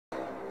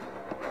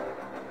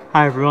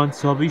Hi everyone,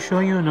 so I'll be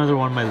showing you another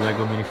one of my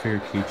Lego minifigure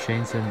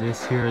keychains, and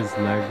this here is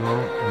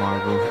Lego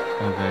Marvel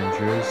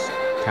Avengers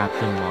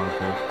Captain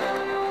Marvel.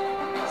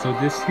 So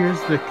this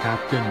here's the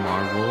Captain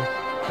Marvel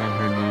and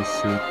her new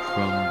suit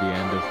from the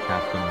end of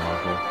Captain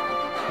Marvel,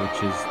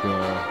 which is the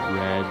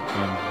red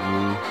and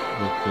blue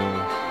with the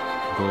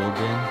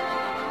golden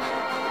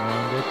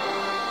around it.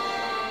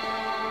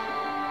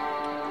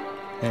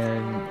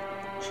 And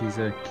she's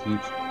a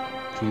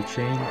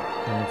keychain,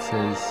 and it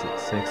says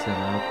 6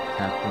 and up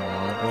Captain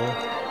Marvel.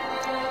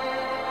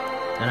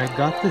 And I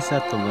got this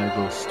at the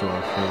Lego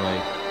store for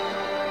like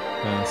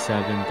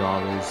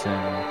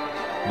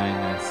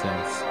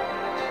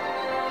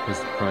 $7.99 because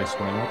the price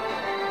went up,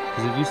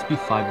 because it used to be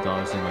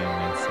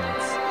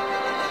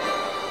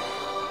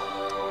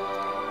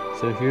 $5.99.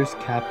 So here's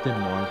Captain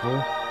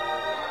Marvel,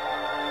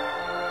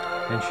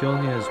 and she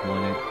only has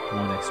one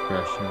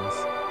expressions,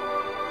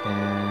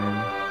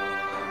 and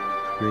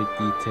great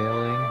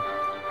detailing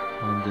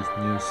on this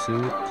new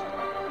suit.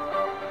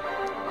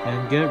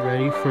 And get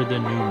ready for the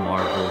new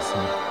Marvels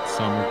in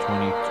summer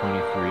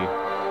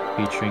 2023,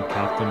 featuring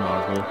Captain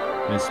Marvel,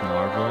 Miss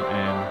Marvel,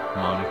 and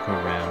Monica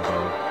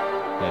Rambeau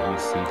that you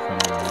see from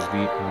the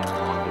movie and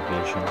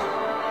WandaVision.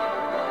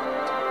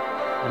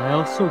 And I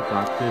also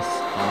got this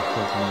off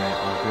of my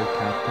other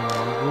Captain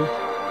Marvel,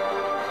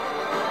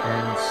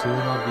 and soon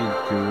I'll be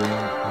doing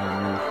a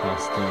new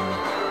custom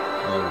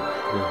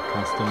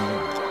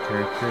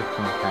character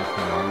from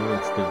Captain Marvel.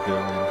 It's the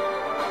villain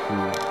who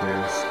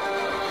wears,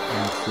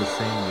 and it's the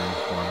same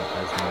uniform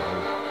as my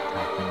old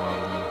Captain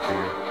Marvel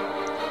minifigure.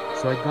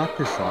 So I got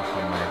this off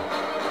of my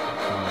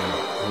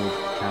old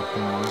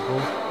Captain Marvel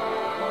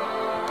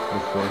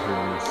before her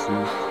new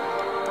suit.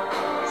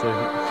 So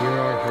here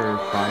are her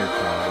fire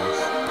powers.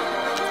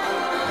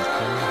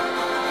 Okay.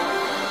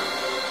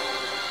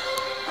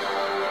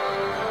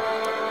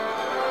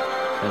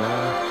 Ta-da!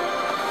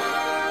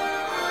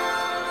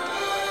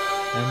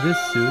 And this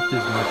suit is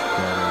much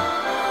better.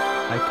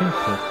 I can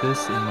put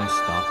this in my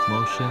stop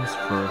motions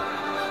for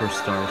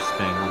Star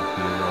Spangled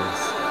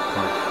Heroes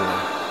Part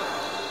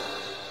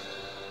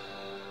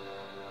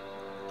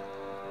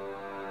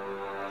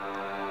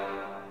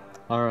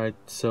 4. Alright,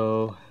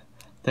 so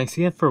thanks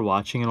again for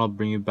watching, and I'll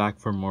bring you back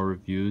for more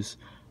reviews,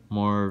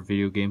 more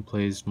video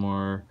gameplays,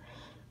 more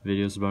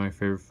videos about my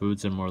favorite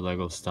foods, and more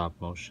Lego stop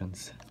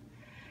motions.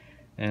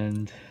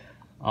 And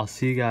I'll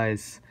see you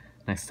guys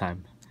next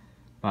time.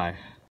 Bye.